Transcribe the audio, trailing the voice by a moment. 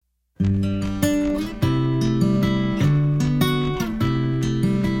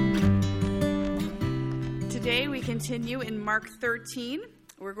continue in Mark 13.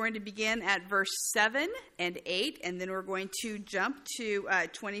 We're going to begin at verse 7 and 8, and then we're going to jump to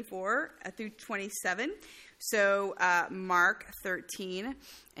 24 through 27. So Mark 13,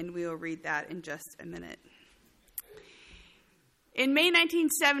 and we will read that in just a minute. In May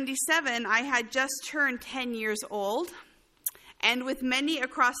 1977, I had just turned 10 years old, and with many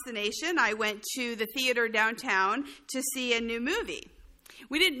across the nation, I went to the theater downtown to see a new movie.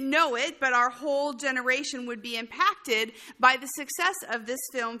 We didn't know it, but our whole generation would be impacted by the success of this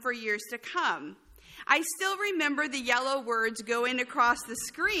film for years to come. I still remember the yellow words going across the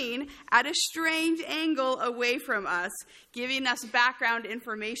screen at a strange angle away from us, giving us background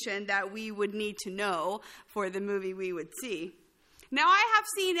information that we would need to know for the movie we would see. Now, I have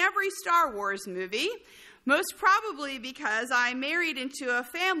seen every Star Wars movie, most probably because I married into a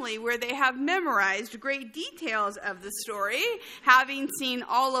family where they have memorized great details of the story, having seen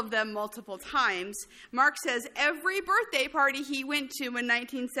all of them multiple times. Mark says every birthday party he went to in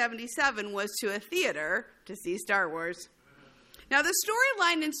 1977 was to a theater to see Star Wars. Now, the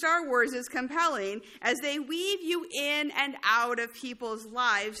storyline in Star Wars is compelling as they weave you in and out of people's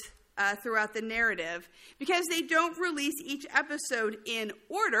lives throughout the narrative. Because they don't release each episode in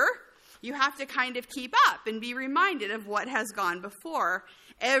order, you have to kind of keep up and be reminded of what has gone before.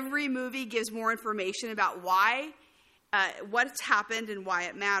 Every movie gives more information about why, what's happened and why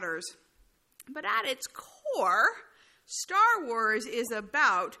it matters. But at its core, Star Wars is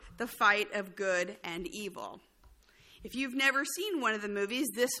about the fight of good and evil. If you've never seen one of the movies,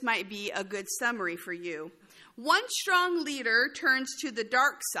 this might be a good summary for you. One strong leader turns to the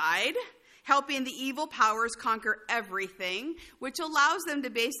dark side, helping the evil powers conquer everything, which allows them to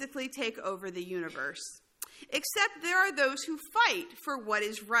basically take over the universe. Except there are those who fight for what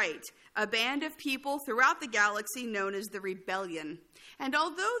is right, a band of people throughout the galaxy known as the Rebellion. And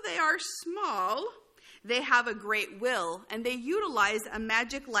although they are small, they have a great will, and they utilize a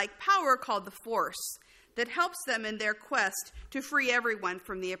magic-like power called the Force that helps them in their quest to free everyone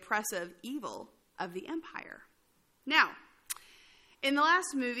from the oppressive evil of the Empire. Now, in the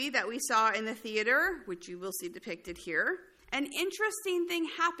last movie that we saw in the theater, which you will see depicted here, an interesting thing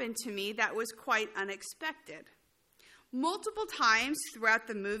happened to me that was quite unexpected. Multiple times throughout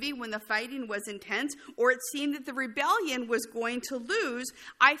the movie, when the fighting was intense, or it seemed that the rebellion was going to lose,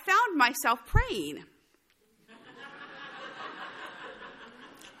 I found myself praying.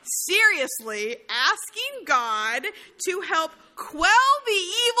 Seriously, asking God to help quell the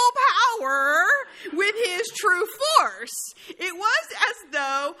evil power with his true force. It was as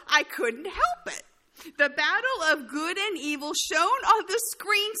though I couldn't help it. The battle of good and evil shown on the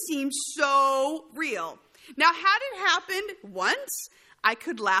screen seemed so real. Now, had it happened once, I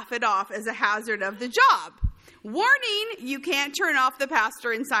could laugh it off as a hazard of the job. Warning, you can't turn off the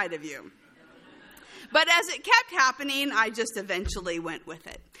pastor inside of you. But as it kept happening, I just eventually went with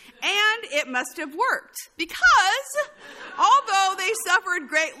it. And it must have worked, because although they suffered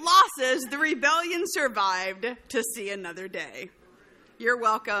great losses, the rebellion survived to see another day. You're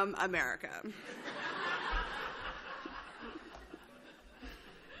welcome, America.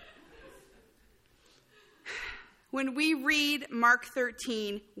 When we read Mark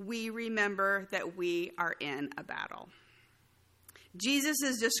 13, we remember that we are in a battle. Jesus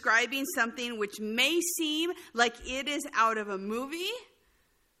is describing something which may seem like it is out of a movie,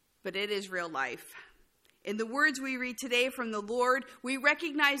 but it is real life. In the words we read today from the Lord, we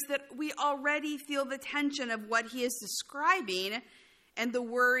recognize that we already feel the tension of what he is describing and the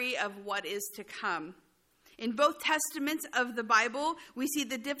worry of what is to come. In both testaments of the Bible, we see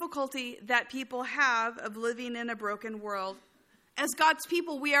the difficulty that people have of living in a broken world. As God's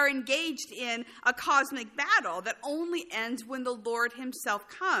people, we are engaged in a cosmic battle that only ends when the Lord himself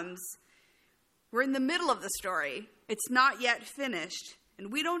comes. We're in the middle of the story. It's not yet finished,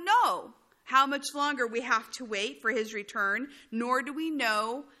 and we don't know how much longer we have to wait for his return, nor do we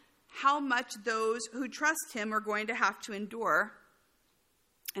know how much those who trust him are going to have to endure,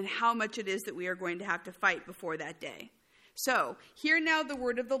 and how much it is that we are going to have to fight before that day. So, hear now the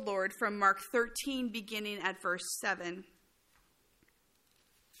word of the Lord from Mark 13, beginning at verse 7.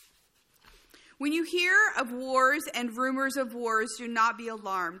 When you hear of wars and rumors of wars, do not be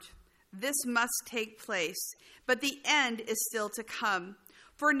alarmed. This must take place, but the end is still to come.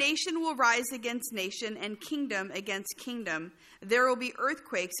 For nation will rise against nation and kingdom against kingdom. There will be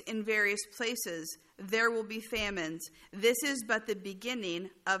earthquakes in various places. There will be famines. This is but the beginning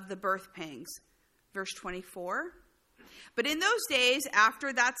of the birth pangs. Verse 24. But in those days,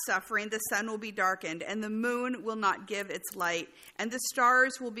 after that suffering, the sun will be darkened, and the moon will not give its light, and the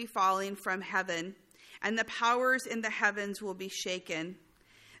stars will be falling from heaven, and the powers in the heavens will be shaken.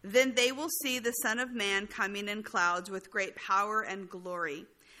 Then they will see the Son of Man coming in clouds with great power and glory.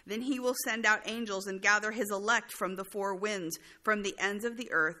 Then he will send out angels and gather his elect from the four winds, from the ends of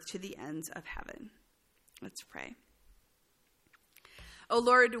the earth to the ends of heaven. Let's pray. Oh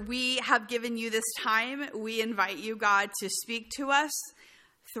Lord, we have given you this time. We invite you, God, to speak to us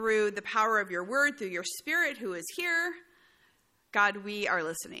through the power of your word, through your Spirit who is here. God, we are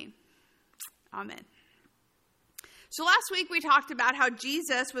listening. Amen. So last week we talked about how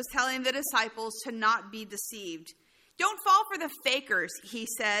Jesus was telling the disciples to not be deceived. Don't fall for the fakers, he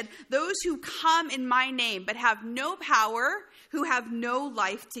said, those who come in my name but have no power, who have no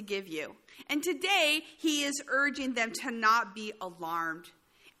life to give you. And today he is urging them to not be alarmed.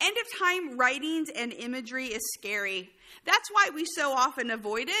 End of time writings and imagery is scary. That's why we so often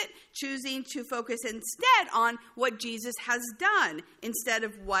avoid it, choosing to focus instead on what Jesus has done instead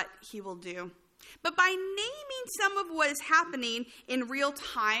of what he will do. But by naming some of what is happening in real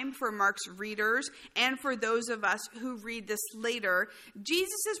time for Mark's readers and for those of us who read this later,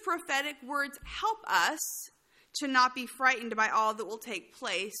 Jesus' prophetic words help us to not be frightened by all that will take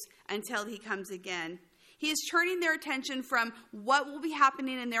place until he comes again. He is turning their attention from what will be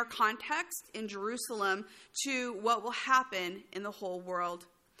happening in their context in Jerusalem to what will happen in the whole world.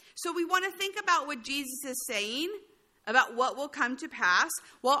 So we want to think about what Jesus is saying about what will come to pass,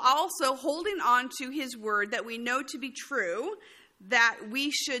 while also holding on to his word that we know to be true, that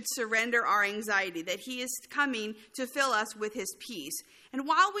we should surrender our anxiety, that he is coming to fill us with his peace. And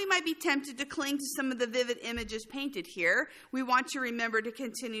while we might be tempted to cling to some of the vivid images painted here, we want to remember to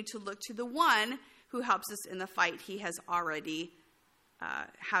continue to look to the one who helps us in the fight he has already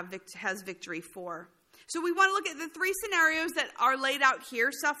has victory for. So we want to look at the three scenarios that are laid out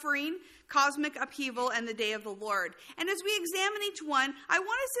here: suffering, cosmic upheaval, and the day of the Lord. And as we examine each one, I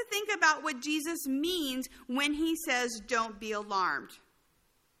want us to think about what Jesus means when he says, don't be alarmed.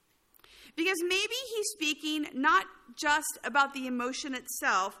 Because maybe he's speaking not just about the emotion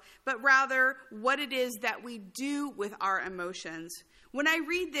itself, but rather what it is that we do with our emotions. When I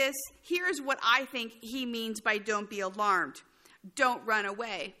read this, here's what I think he means by don't be alarmed. Don't run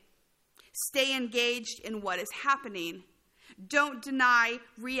away. Stay engaged in what is happening. Don't deny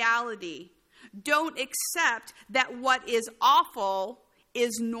reality. Don't accept that what is awful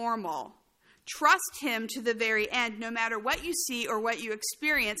is normal. Trust him to the very end, no matter what you see or what you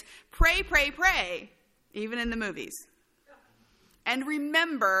experience. Pray, pray, pray, even in the movies. And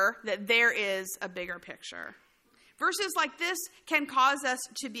remember that there is a bigger picture. Verses like this can cause us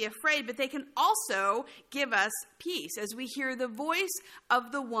to be afraid, but they can also give us peace as we hear the voice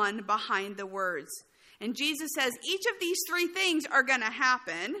of the one behind the words. And Jesus says, each of these three things are going to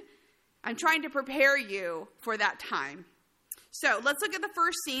happen. I'm trying to prepare you for that time. So let's look at the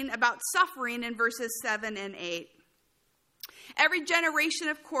first scene about suffering in verses 7 and 8. Every generation,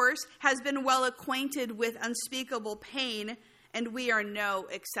 of course, has been well acquainted with unspeakable pain, and we are no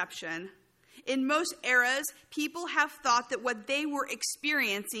exception. In most eras, people have thought that what they were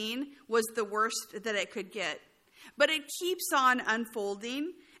experiencing was the worst that it could get. But it keeps on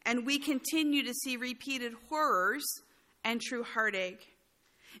unfolding, and we continue to see repeated horrors and true heartache.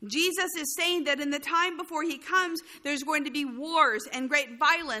 Jesus is saying that in the time before he comes, there's going to be wars and great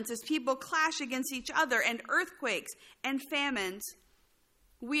violence as people clash against each other, and earthquakes and famines.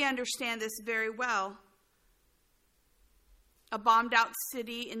 We understand this very well. A bombed out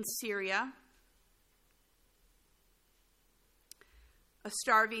city in Syria. A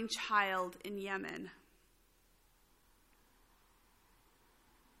starving child in Yemen.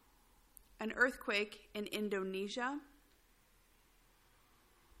 An earthquake in Indonesia.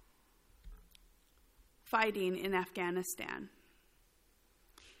 Fighting in Afghanistan.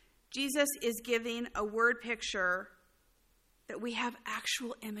 Jesus is giving a word picture that we have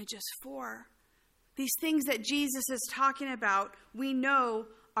actual images for. These things that Jesus is talking about, we know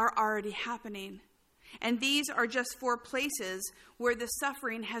are already happening. And these are just 4 places where the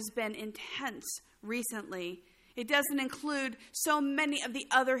suffering has been intense recently. It doesn't include so many of the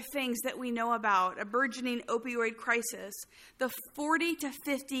other things that we know about: a burgeoning opioid crisis, the 40 to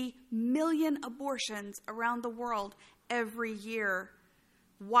 50 million abortions around the world every year,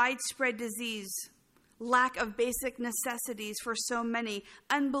 widespread disease, lack of basic necessities for so many,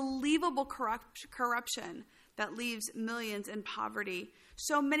 unbelievable corruption that leaves millions in poverty,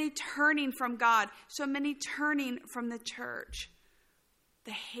 so many turning from God, so many turning from the church.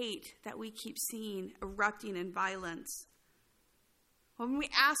 The hate that we keep seeing erupting in violence. When we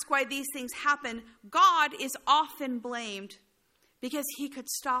ask why these things happen, God is often blamed because he could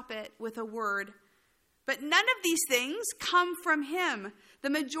stop it with a word. But none of these things come from him. The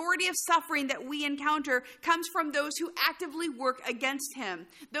majority of suffering that we encounter comes from those who actively work against him,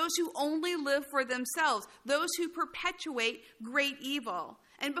 those who only live for themselves, those who perpetuate great evil.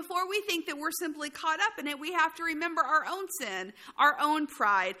 And before we think that we're simply caught up in it, we have to remember our own sin, our own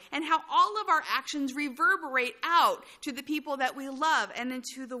pride, and how all of our actions reverberate out to the people that we love and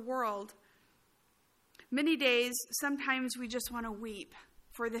into the world. Many days, sometimes we just want to weep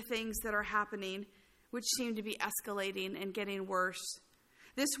for the things that are happening, which seem to be escalating and getting worse.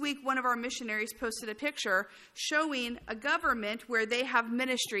 This week, one of our missionaries posted a picture showing a government where they have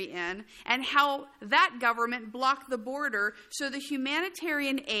ministry in and how that government blocked the border so the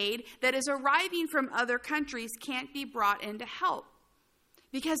humanitarian aid that is arriving from other countries can't be brought in to help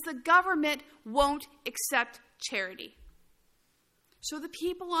because the government won't accept charity. So the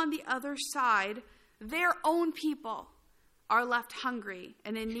people on the other side, their own people, are left hungry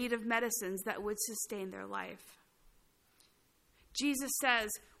and in need of medicines that would sustain their life. Jesus says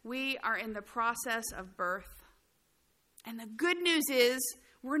we are in the process of birth. And the good news is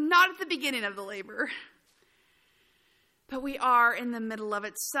we're not at the beginning of the labor, but we are in the middle of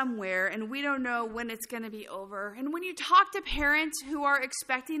it somewhere, and we don't know when it's going to be over. And when you talk to parents who are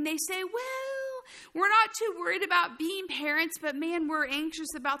expecting, they say, well, we're not too worried about being parents, but man, we're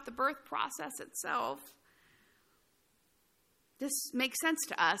anxious about the birth process itself. This makes sense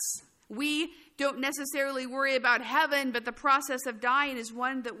to us. We don't necessarily worry about heaven, but the process of dying is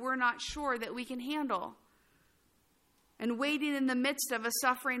one that we're not sure that we can handle. And waiting in the midst of a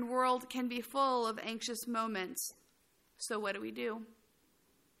suffering world can be full of anxious moments. So what do?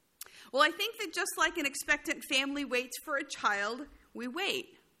 Well, I think that just like an expectant family waits for a child, we wait.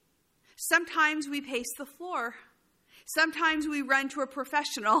 Sometimes we pace the floor. Sometimes we run to a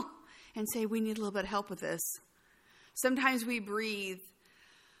professional and say, we need a little bit of help with this. Sometimes we breathe.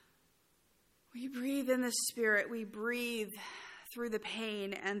 We breathe in the Spirit. We breathe through the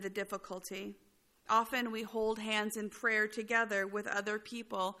pain and the difficulty. Often we hold hands in prayer together with other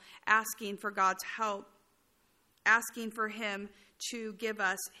people, asking for God's help, asking for him to give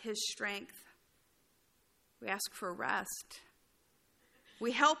us his strength. We ask for rest.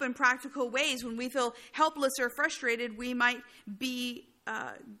 We help in practical ways. When we feel helpless or frustrated, we might be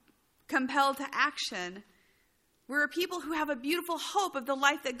compelled to action. We're a people who have a beautiful hope of the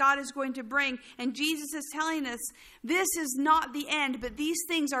life that God is going to bring. And Jesus is telling us this is not the end, but these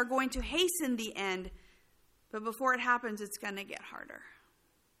things are going to hasten the end. But before it happens, it's going to get harder.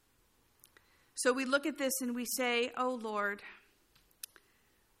 So we look at this and we say, oh Lord,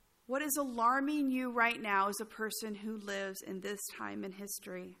 what is alarming you right now as a person who lives in this time in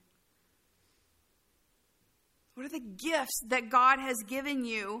history? What are the gifts that God has given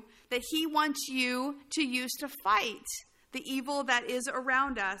you that he wants you to use to fight the evil that is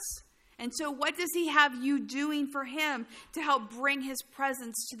around us? And so what does he have you doing for him to help bring his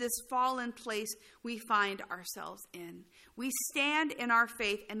presence to this fallen place we find ourselves in? We stand in our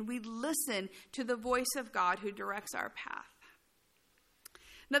faith and we listen to the voice of God who directs our path.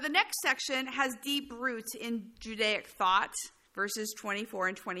 Now the next section has deep roots in Judaic thought, verses 24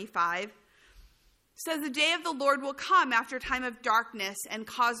 and 25. Says the day of the Lord will come after a time of darkness and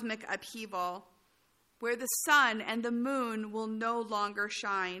cosmic upheaval, where the sun and the moon will no longer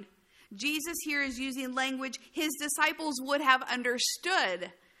shine. Jesus here is using language his disciples would have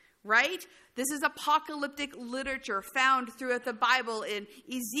understood, right? This is apocalyptic literature found throughout the Bible in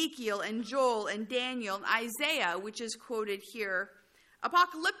Ezekiel and Joel and Daniel and Isaiah, which is quoted here.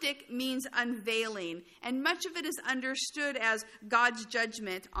 Apocalyptic means unveiling, and much of it is understood as God's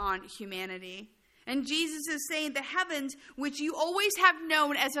judgment on humanity. And Jesus is saying the heavens, which you always have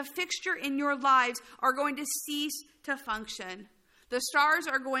known as a fixture in your lives, are going to cease to function. The stars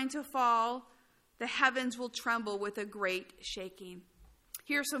are going to fall. The heavens will tremble with a great shaking.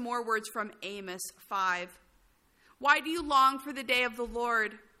 Here are some more words from Amos 5. Why do you long for the day of the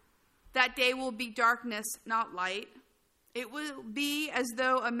Lord? That day will be darkness, not light. It will be as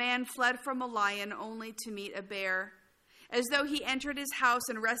though a man fled from a lion only to meet a bear. As though he entered his house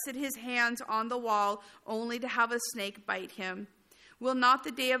and rested his hands on the wall, only to have a snake bite him. Will not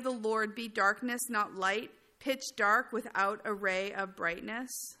the day of the Lord be darkness, not light, pitch dark without a ray of brightness?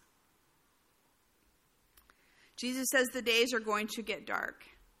 Jesus says the days are going to get dark,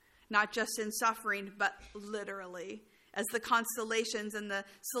 not just in suffering, but literally, as the constellations and the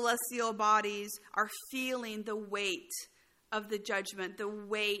celestial bodies are feeling the weight of the judgment, the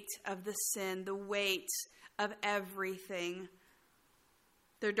weight of the sin, the weight of everything.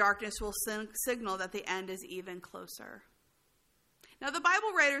 Their darkness will signal that the end is even closer. Now, the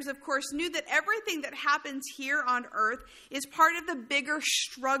Bible writers, of course, knew that everything that happens here on earth is part of the bigger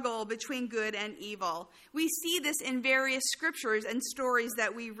struggle between good and evil. We see this in various scriptures and stories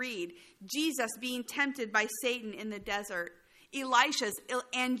that we read. Jesus being tempted by Satan in the desert. Elisha's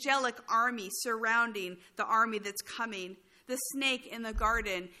angelic army surrounding the army that's coming. The snake in the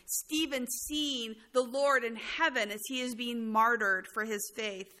garden. Stephen seeing the Lord in heaven as he is being martyred for his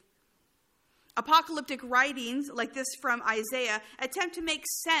faith. Apocalyptic writings like this from Isaiah attempt to make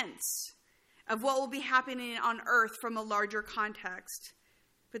sense of what will be happening on earth from a larger context.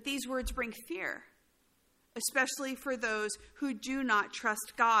 But these words bring fear, especially for those who do not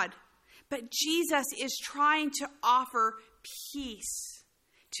trust God. But Jesus is trying to offer peace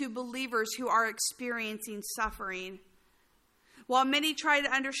to believers who are experiencing suffering. While many try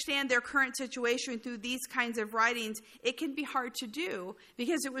to understand their current situation through these kinds of writings, it can be hard to do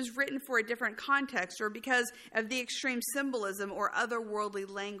because it was written for a different context or because of the extreme symbolism or otherworldly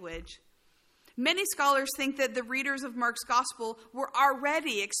language. Many scholars think that the readers of Mark's gospel were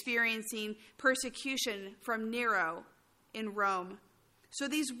already experiencing persecution from Nero in Rome. So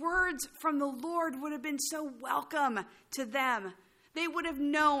these words from the Lord would have been so welcome to them. They would have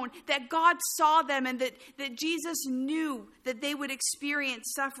known that God saw them and that Jesus knew that they would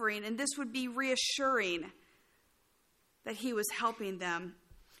experience suffering, and this would be reassuring that he was helping them.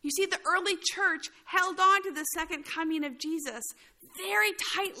 You see, the early church held on to the second coming of Jesus very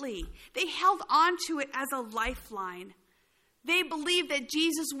tightly. They held on to it as a lifeline. They believed that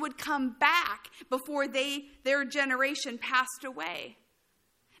Jesus would come back before their generation passed away.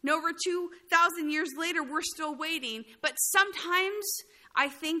 And over 2,000 years later, we're still waiting. But sometimes I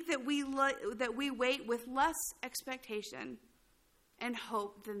think that we wait with less expectation and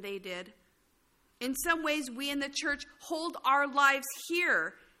hope than they did. In some ways, we in the church hold our lives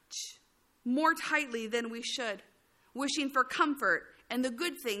here more tightly than we should, wishing for comfort and the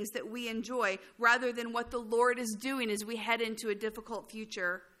good things that we enjoy rather than what the Lord is doing as we head into a difficult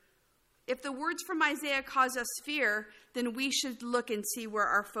future. If the words from Isaiah cause us fear, then we should look and see where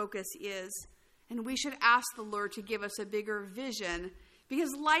our focus is. And we should ask the Lord to give us a bigger vision,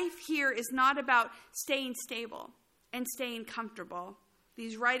 because life here is not about staying stable and staying comfortable.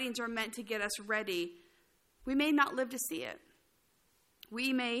 These writings are meant to get us ready. We may not live to see it.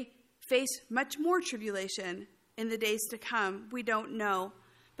 We may face much more tribulation in the days to come. We don't know.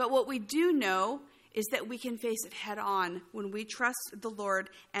 But what we do know is that we can face it head on when we trust the Lord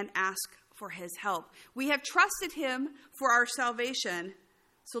and ask for his help. We have trusted him for our salvation,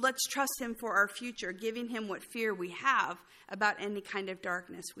 so let's trust him for our future, giving him what fear we have about any kind of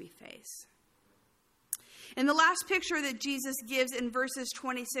darkness we face. In the last picture that Jesus gives in verses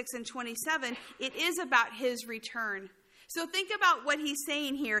 26 and 27, it is about his return. So think about what he's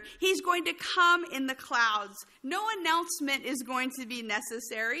saying here. He's going to come in the clouds. No announcement is going to be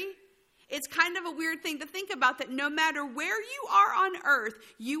necessary. It's kind of a weird thing to think about, that no matter where you are on earth,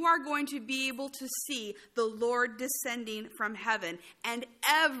 you are going to be able to see the Lord descending from heaven. And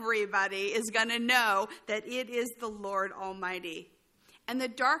everybody is going to know that it is the Lord Almighty. And the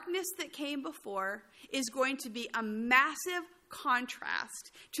darkness that came before is going to be a massive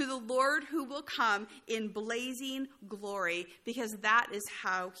contrast to the Lord who will come in blazing glory, because that is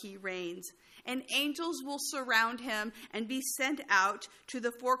how he reigns. And angels will surround him and be sent out to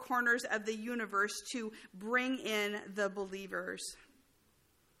the four corners of the universe to bring in the believers.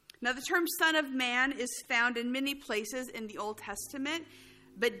 Now, the term Son of Man is found in many places in the Old Testament,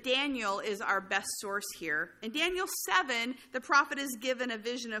 but Daniel is our best source here. In Daniel 7, the prophet is given a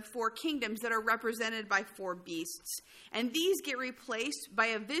vision of four kingdoms that are represented by four beasts. And these get replaced by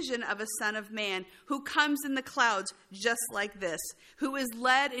a vision of a Son of Man who comes in the clouds just like this, who is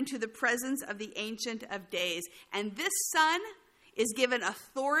led into the presence of the Ancient of Days. And this Son is given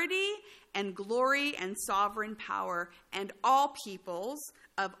authority and glory and sovereign power, and all peoples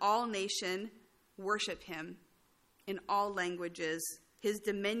of all nations worship him in all languages. His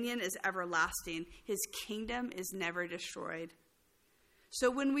dominion is everlasting. His kingdom is never destroyed. So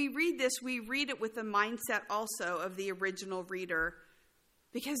when we read this, we read it with the mindset also of the original reader,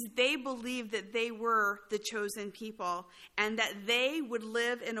 because they believed that they were the chosen people and that they would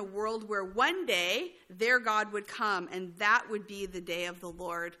live in a world where one day their God would come, and that would be the day of the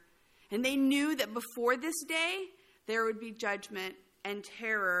Lord. And they knew that before this day, there would be judgment and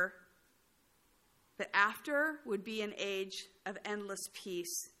terror, but after would be an age of endless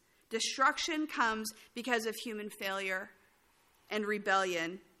peace. Destruction comes because of human failure and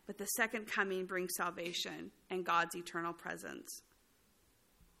rebellion, but the second coming brings salvation and God's eternal presence.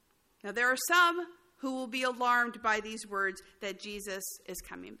 Now, there are some who will be alarmed by these words that Jesus is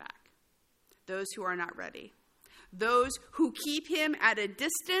coming back. Those who are not ready. those who keep him at a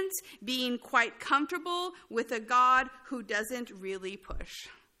distance, being quite comfortable with a God who doesn't really push.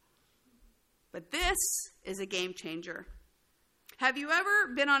 But this is a game changer. Have you ever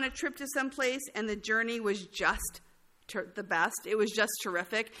been on a trip to someplace and the journey was just the best? It was just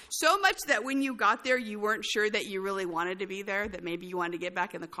terrific. So much that when you got there, you weren't sure that you really wanted to be there, that maybe you wanted to get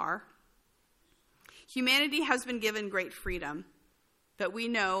back in the car. Humanity has been given great freedom, but we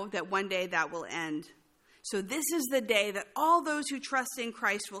know that one day that will end. So this is the day that all those who trust in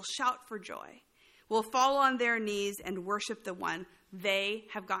Christ will shout for joy, will fall on their knees and worship the one they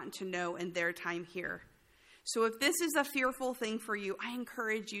have gotten to know in their time here. So if this is a fearful thing for you, I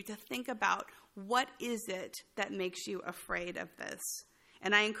encourage you to think about, what is it that makes you afraid of this?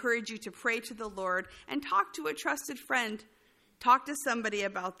 And I encourage you to pray to the Lord and talk to a trusted friend. Talk to somebody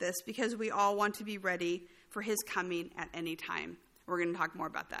about this, because we all want to be ready for his coming at any time. We're going to talk more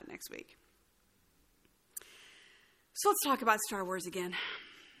about that next week. So let's talk about Star Wars again.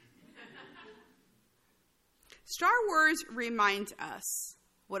 Star Wars reminds us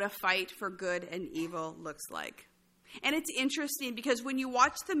what a fight for good and evil looks like. And it's interesting because when you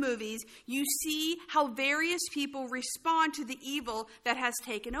watch the movies, you see how various people respond to the evil that has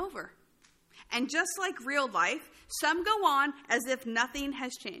taken over. And just like real life, some go on as if nothing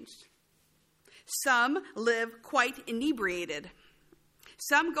has changed. Some live quite inebriated.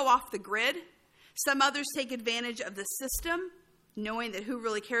 Some go off the grid. Some others take advantage of the system, knowing that who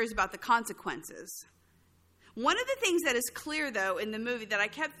really cares about the consequences. One of the things that is clear, though, in the movie that I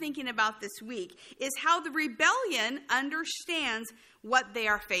kept thinking about this week is how the rebellion understands what they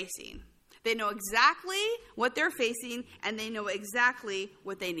are facing. They know exactly what they're facing, and they know exactly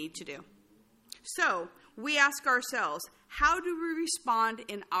what they need to do. So we ask ourselves, how do we respond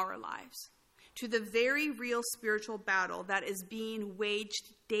in our lives to the very real spiritual battle that is being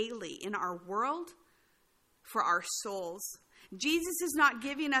waged daily in our world for our souls? Jesus is not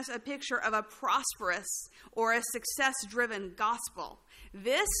giving us a picture of a prosperous or a success-driven gospel.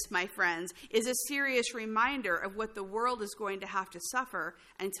 This, my friends, is a serious reminder of what the world is going to have to suffer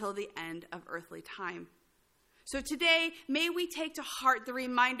until the end of earthly time. So today, may we take to heart the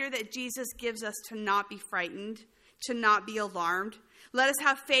reminder that Jesus gives us to not be frightened, to not be alarmed. Let us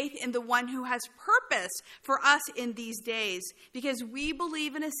have faith in the one who has purpose for us in these days, because we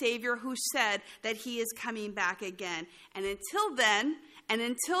believe in a Savior who said that he is coming back again. And until then, and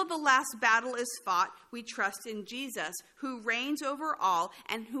until the last battle is fought, we trust in Jesus, who reigns over all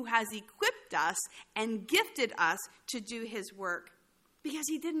and who has equipped us and gifted us to do his work. Because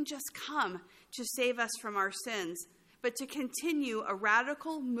he didn't just come to save us from our sins, but to continue a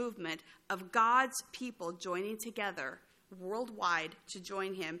radical movement of God's people joining together worldwide to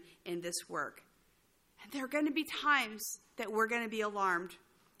join him in this work. And there are going to be times that we're going to be alarmed,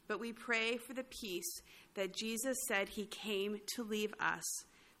 but we pray for the peace that Jesus said he came to leave us,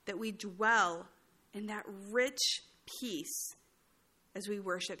 that we dwell in that rich peace as we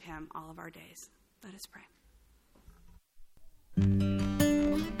worship him all of our days. Let us pray.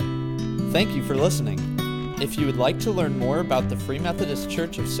 Thank you for listening. If you would like to learn more about the Free Methodist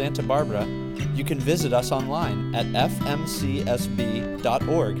Church of Santa Barbara, you can visit us online at fmcsb.org.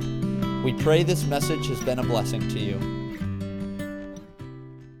 We pray this message has been a blessing to you.